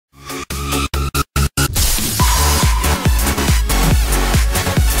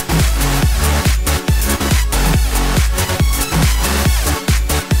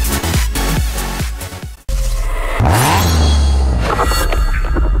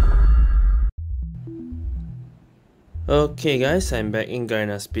Okay guys, I'm back in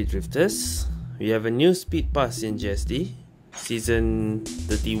Garena Speed Drifters. We have a new speed pass in GSD Season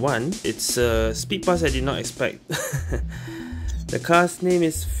 31. It's a speed pass I did not expect. The car's name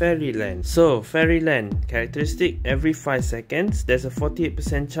is Fairyland. So, Fairyland characteristic: every 5 seconds, there's a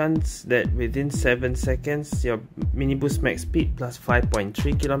 48% chance that within 7 seconds, your mini boost max speed plus 5.3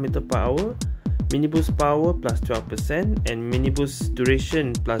 km/h, mini boost power plus 12%, and mini boost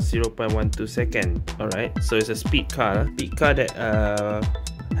duration plus 0.12 second. Alright, so it's a speed car that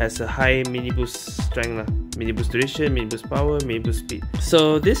has a high mini boost strength, mini boost duration, mini boost power, mini boost speed.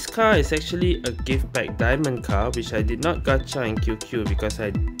 So this car is actually a gift pack diamond car, which I did not gacha in QQ because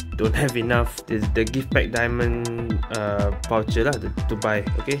I don't have enough the gift pack diamond voucher to buy.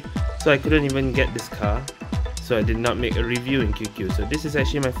 Okay, so I couldn't even get this car, so I did not make a review in QQ. So this is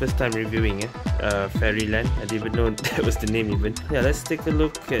actually my first time reviewing Fairyland. I didn't even know that was the name even. Yeah, let's take a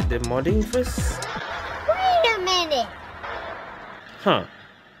look at the modding first. Wait a minute. Huh.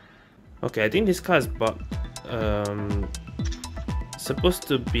 Okay, I think this car is supposed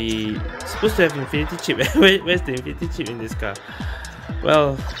to have infinity chip. Where's the infinity chip in this car?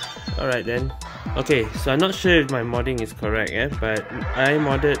 Well, alright then. Okay, so I'm not sure if my modding is correct, but I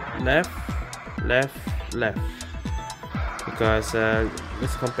modded left, because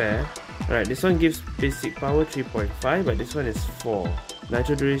let's compare. Alright, this one gives basic power 3.5, but this one is 4.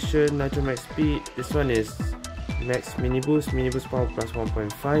 Nitro duration, nitro max speed. This one is max mini boost power plus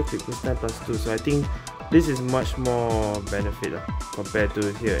 1.5, quick boost time plus 2. So I think this is much more benefit compared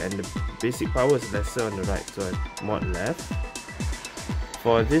to here, and the basic power is lesser on the right, so I mod left.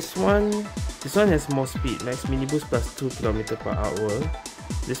 For this one has more speed, max mini boost plus 2 km/h.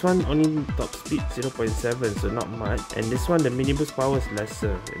 This one only top speed 0.7, so not much. And this one, the mini boost power is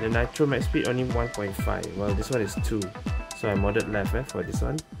lesser. The nitro max speed only 1.5. Well, this one is 2, so I modded left for this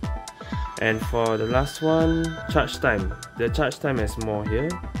one. And for the last one, charge time. The charge time has more here,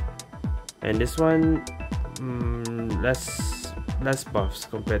 and this one less buffs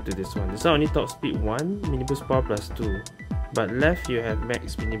compared to this one. This one only top speed 1, mini boost power plus 2. But left you have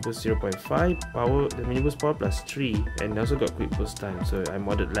max mini boost 0.5, power, the mini boost power plus 3, and also got quick boost time. So I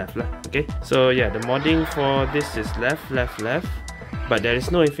modded left lah. Okay. So yeah, the modding for this is left. But there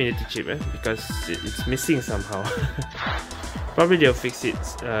is no infinity chip because it's missing somehow. Probably they'll fix it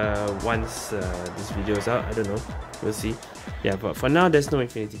once this video is out. I don't know. We'll see. Yeah, but for now there's no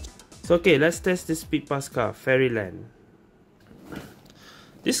infinity chip. So okay, let's test this speed pass car, Fairyland.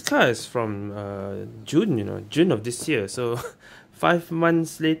 This car is from June, June of this year. So 5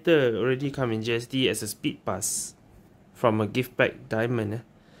 months later, already come in GSD as a speed pass from a gift pack diamond.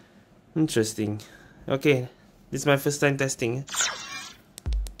 Interesting. Okay, this is my first time testing.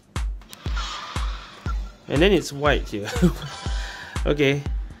 And then it's white here. Okay,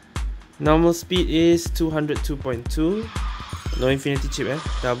 normal speed is 202.2. No infinity chip,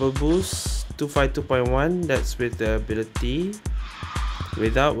 double boost 252.1. That's with the ability.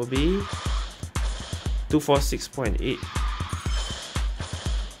 Without will be 246.8,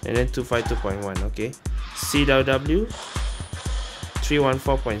 and then 252.1. Okay, CWW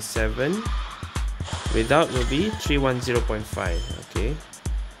 314.7. Without will be 310.5. Okay,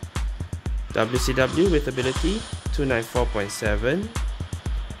 WCW with ability 294.7.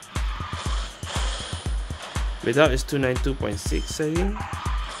 Without is 292.6, I think.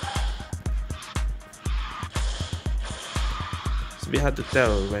 It's a bit hard to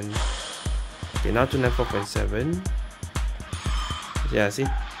tell when. Okay, now 294.7. Yeah, see?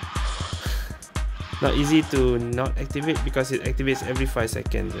 Not easy to not activate because it activates every 5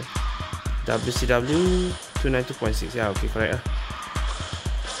 seconds. WCW 292.6. Yeah, okay, correct.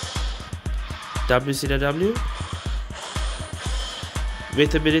 WCW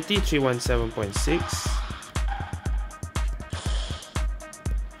with ability 317.6.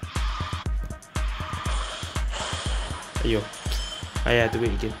 Ayo, I have to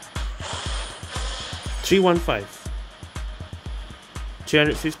wait again. 315.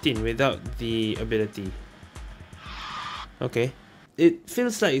 315 without the ability. Okay. It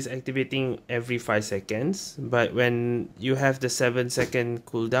feels like it's activating every 5 seconds, but when you have the 7-second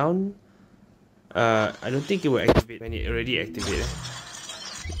cooldown, I don't think it will activate when it already activated.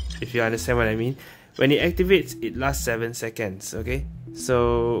 If you understand what I mean. When it activates, it lasts 7 seconds, okay?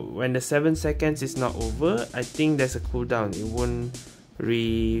 So when the 7 seconds is not over, I think there's a cooldown. It won't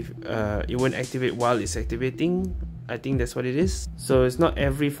activate while it's activating. I think that's what it is. So it's not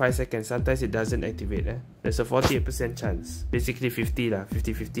every 5 seconds. Sometimes it doesn't activate. There's a 48% chance. Basically 50 lah,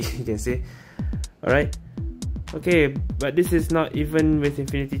 50-50 you can say. Alright. Okay, but this is not even with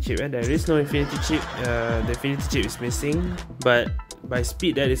infinity chip. There is no infinity chip. The infinity chip is missing. But by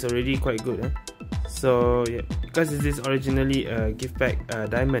speed, that is already quite good. So yeah, because this is originally a gift pack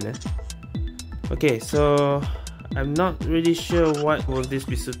diamond. Okay, so I'm not really sure what will this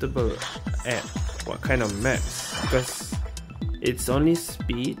be suitable at, what kind of maps, because it's only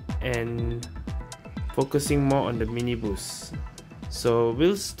speed and focusing more on the mini boost. So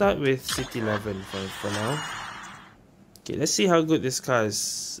we'll start with City 11 for now. Okay, let's see how good this car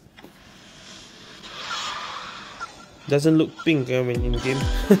is. Doesn't look pink when in game.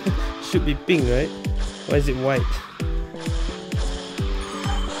 Should be pink, right? Why is it white?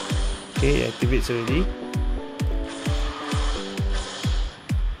 Okay, it activates already.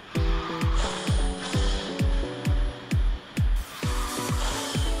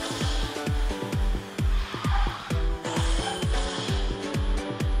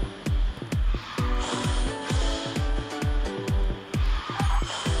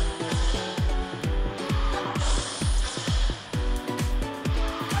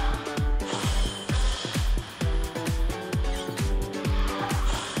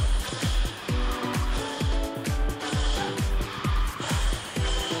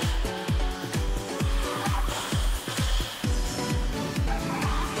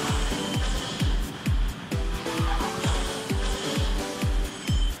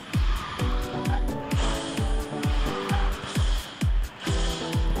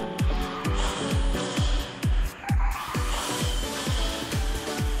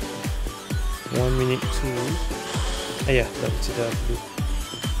 Minute 2. Ya, dah sudah dulu.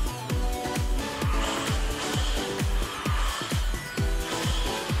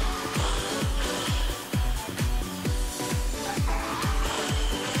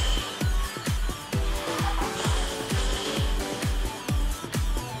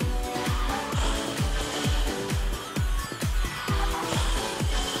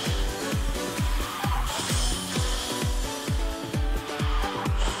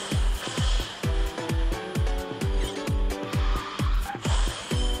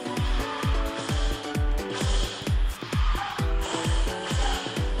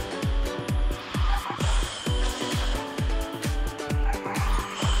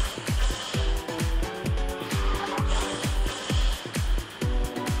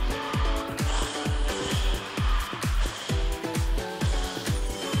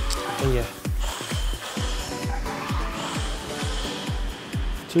 Yeah.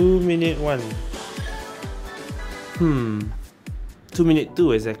 2 minute 1. 2 minute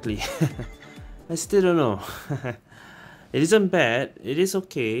 2 exactly. I still don't know. It isn't bad. It is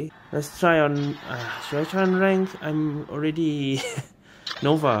okay. Let's try on. Should I try on rank? I'm already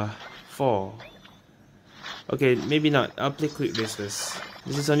Nova 4. Okay, maybe not. I'll play quick race first.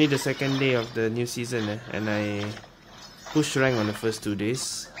 This is only the second day of the new season, and I pushed rank on the first 2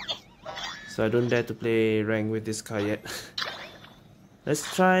 days. So I don't dare to play rank with this car yet. Let's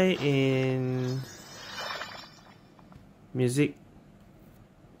try in Music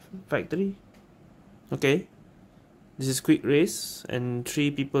Factory. Okay. This is quick race and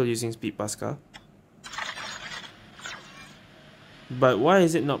 3 people using speed pass car. But why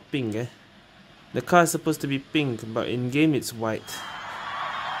is it not pink? The car is supposed to be pink, but in game it's white.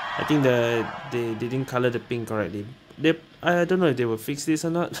 I think they didn't color the pink correctly. I don't know if they will fix this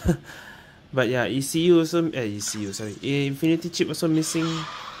or not. But yeah, ECU also, Infinity chip also missing.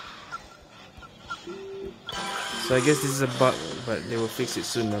 So I guess this is a bug, but they will fix it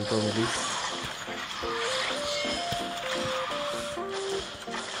soon probably.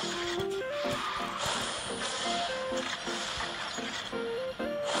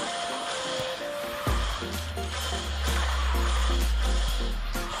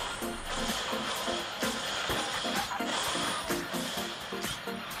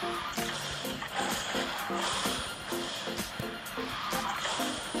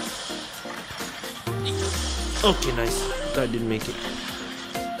 Okay, nice. Thought I didn't make it.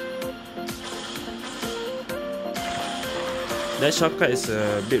 That shortcut is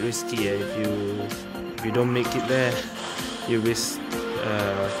a bit risky. If you don't make it there, you risk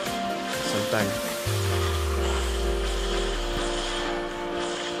some time.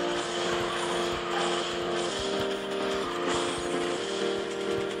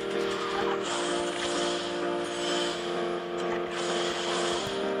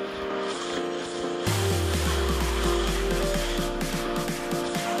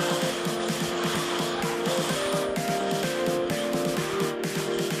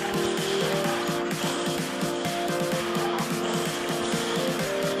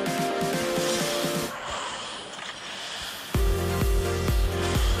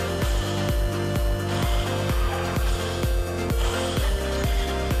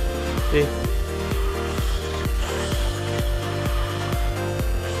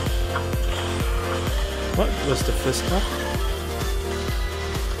 What was the first car?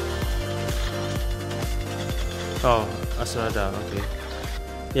 Oh, Asrada, okay.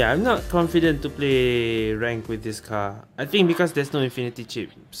 Yeah, I'm not confident to play rank with this car. I think because there's no infinity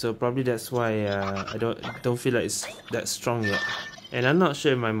chip, so probably that's why I don't feel like it's that strong yet. And I'm not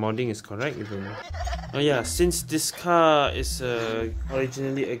sure if my modding is correct even. Oh yeah, since this car is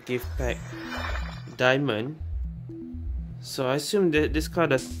originally a gift pack diamond, so I assume that this car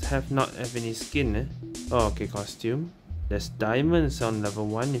does not have any skin. Eh? Oh, okay, costume. There's diamonds on level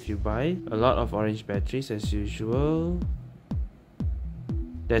 1 if you buy. A lot of orange batteries as usual.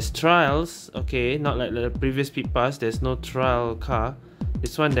 There's trials. Okay, not like the previous Speed Pass. There's no trial car.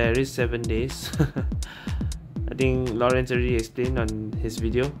 This one there is 7 days. I think Lawrence already explained on his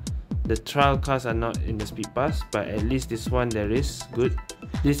video. The trial cars are not in the Speed Pass, but at least this one there is. Good.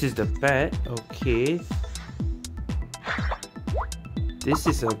 This is the pet. Okay. This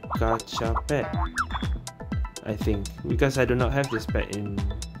is a gacha pet, I think, because I do not have this pet in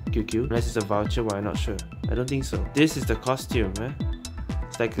QQ. Unless it's a voucher, well, I'm not sure. I don't think so. This is the costume, eh?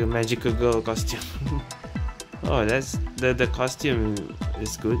 It's like a magical girl costume. Oh, that's the costume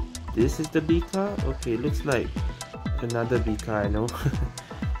is good. This is the B car. Okay, looks like another B car, I know.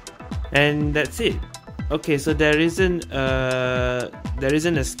 And that's it. Okay, so there isn't a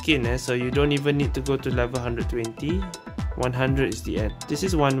skin, eh? So you don't even need to go to level 120. 100 is the end. This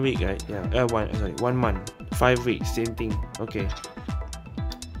is 1 week, right? Yeah. 1 month. 5 weeks, same thing. Okay.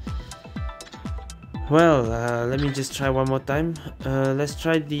 Well, let me just try one more time. Let's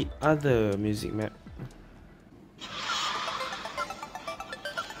try the other music map.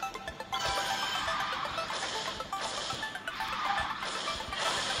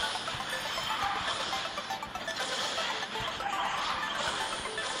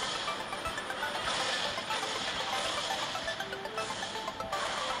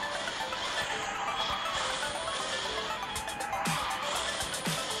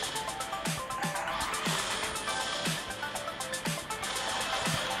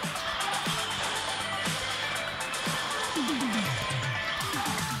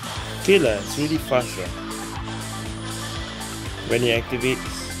 Killer, it's really fast when he activates.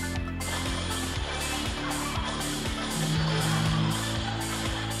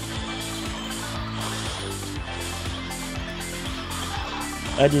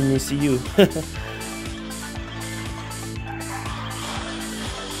 I didn't see you.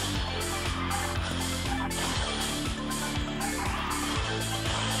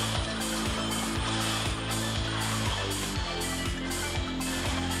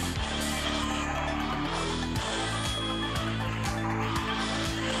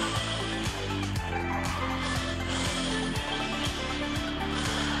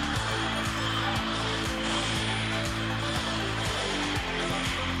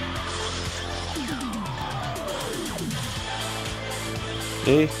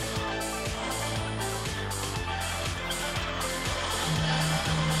 Okay.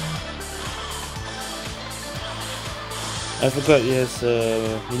 I forgot it has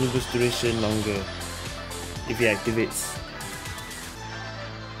mini boost duration longer if he activates.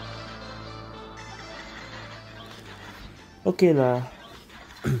 Okay lah.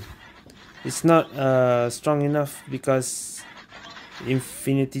 It's not strong enough because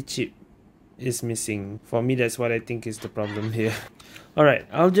infinity chip is missing. For me, that's what I think is the problem here. Alright,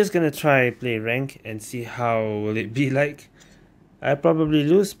 I'm just gonna try play rank and see how will it be like. I probably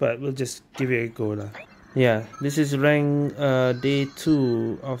lose, but we'll just give it a go lah. Yeah, this is rank day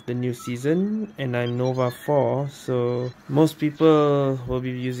 2 of the new season, and I'm Nova 4, so most people will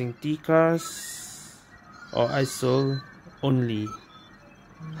be using T cars or ISOL only.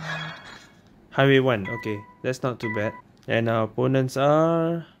 Highway 1, okay, that's not too bad. And our opponents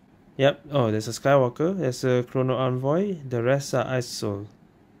are... Yep, oh, there's a Skywalker, there's a Chrono Envoy, the rest are ISOL.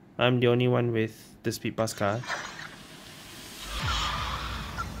 I'm the only one with the Speed Pass car.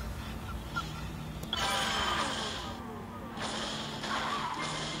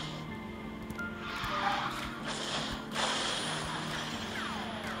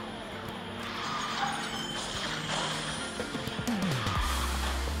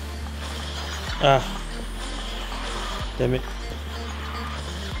 Ah, damn it.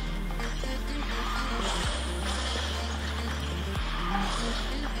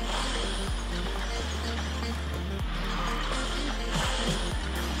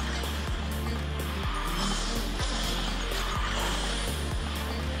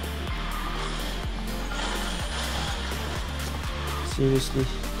 Seriously.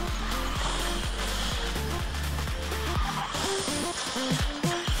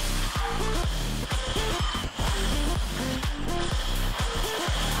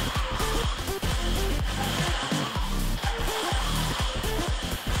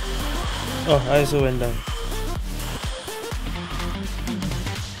 Oh, I also went down.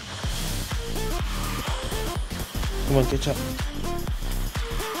 Come on, catch up.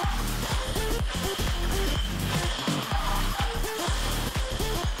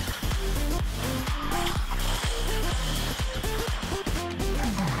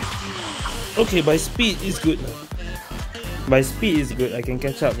 Okay, by speed is good. By speed is good. I can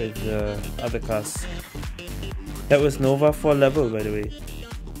catch up with the other cars. That was Nova 4 level, by the way.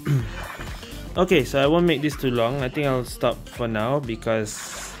 Okay, so I won't make this too long. I think I'll stop for now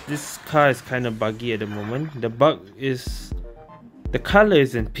because this car is kind of buggy at the moment. The bug is the color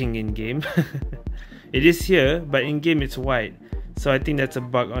isn't pink in game. It is here, but in game it's white. So I think that's a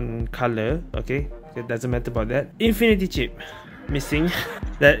bug on color. Okay, it doesn't matter about that. Infinity chip missing.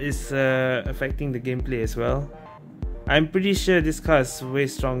 That is affecting the gameplay as well. I'm pretty sure this car is way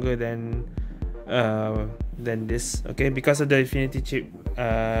stronger than this. Okay, because of the infinity chip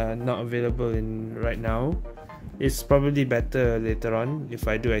not available in right now. It's probably better later on if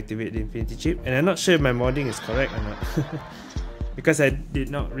I do activate the infinity chip, and I'm not sure if my modding is correct or not. Because I did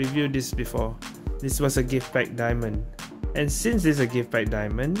not review this before. This was a gift pack diamond, and since this is a gift pack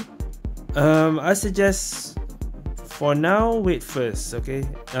diamond, I suggest for now wait first. Okay,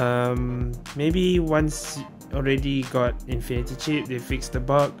 maybe once already got infinity chip, they fixed the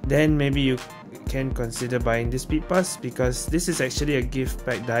bug, then maybe you can consider buying the speed pass, because this is actually a gift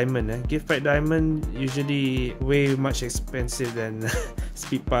pack diamond. Gift pack diamond usually way much expensive than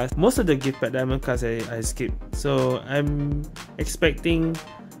speed pass. Most of the gift pack diamond cards I skipped, so I'm expecting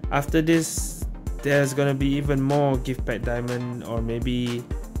after this there's gonna be even more gift pack diamond, or maybe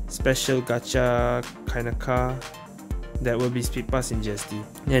special gacha kind of car that will be speed pass in GST,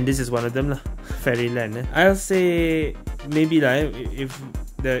 and this is one of them lah. Fairyland. I'll say maybe like if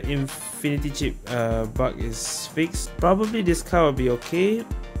the infinity chip bug is fixed, probably this car will be okay.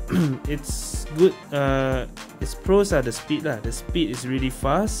 It's good. Its pros are the speed lah. The speed is really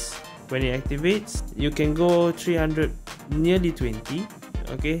fast when it activates. You can go 300, nearly 20.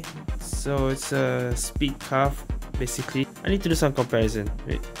 Okay, so it's a speed car basically. I need to do some comparison.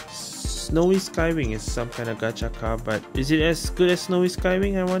 Wait. Snowy Skywing is some kind of gacha car, but is it as good as Snowy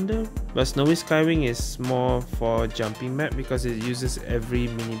Skywing, I wonder? But Snowy Skywing is more for jumping map because it uses every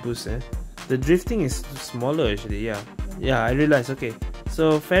mini boost. The drifting is smaller actually, yeah. Yeah, I realized, okay.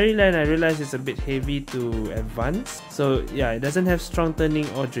 So Fairyland, I realized it's a bit heavy to advance. So yeah, it doesn't have strong turning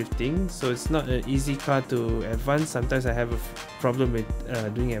or drifting, so it's not an easy car to advance. Sometimes I have a problem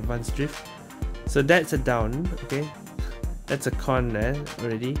with doing advanced drift. So that's a down, okay. That's a con there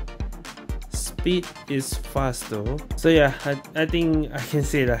already. Speed is fast though, so yeah, I think I can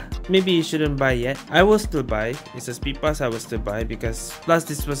say that maybe you shouldn't buy yet. I will still buy. It's a speed pass, I will still buy, because plus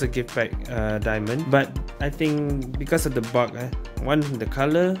this was a gift pack diamond. But I think because of the bug, one, the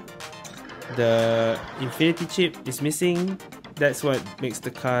color, the infinity chip is missing. That's what makes the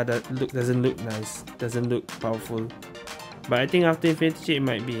car that doesn't look nice, doesn't look powerful. But I think after infinity chip it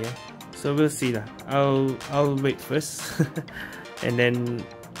might be. So we'll see lah. I'll wait first and then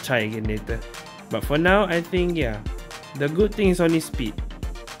try again later. But for now, I think yeah, the good thing is only speed.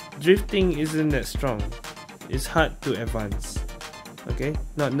 Drifting isn't that strong. It's hard to advance. Okay,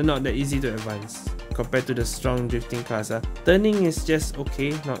 not that easy to advance compared to the strong drifting cars. Turning is just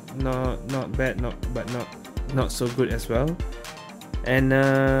okay, not bad, but not so good as well. And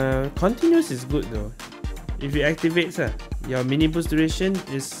continuous is good though. If you activate your mini boost duration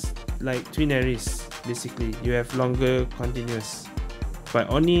is like twin Aries. Basically, you have longer continuous, but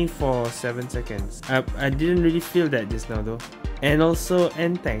only for 7 seconds. I didn't really feel that just now though. And also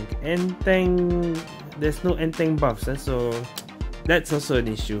N-Tank. N-Tank, there's no N-Tank buffs, so that's also an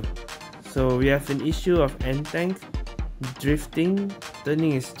issue. So we have an issue of N-Tank, drifting,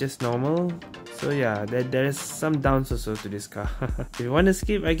 turning is just normal. So yeah, there's some downs also to this car. If you want to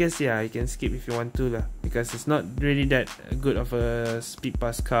skip, I guess yeah, you can skip if you want to lah, because it's not really that good of a speed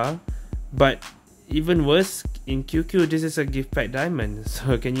pass car. But even worse, in QQ, this is a gift pack diamond.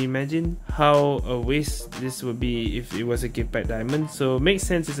 So can you imagine how a waste this would be if it was a gift pack diamond? So makes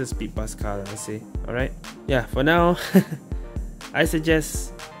sense it's a speed pass car, I say. Alright, yeah, for now I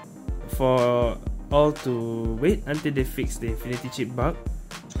suggest for all to wait until they fix the infinity chip bug,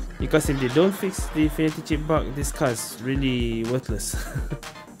 because if they don't fix the infinity chip bug, this car is really worthless.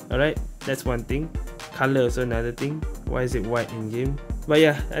 Alright, that's one thing. Color also another thing. Why is it white in game? But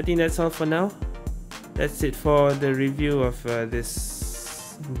yeah, I think that's all for now. That's it for the review of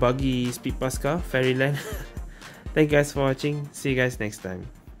this buggy speed pass car, Fairyland. Thank you guys for watching. See you guys next time.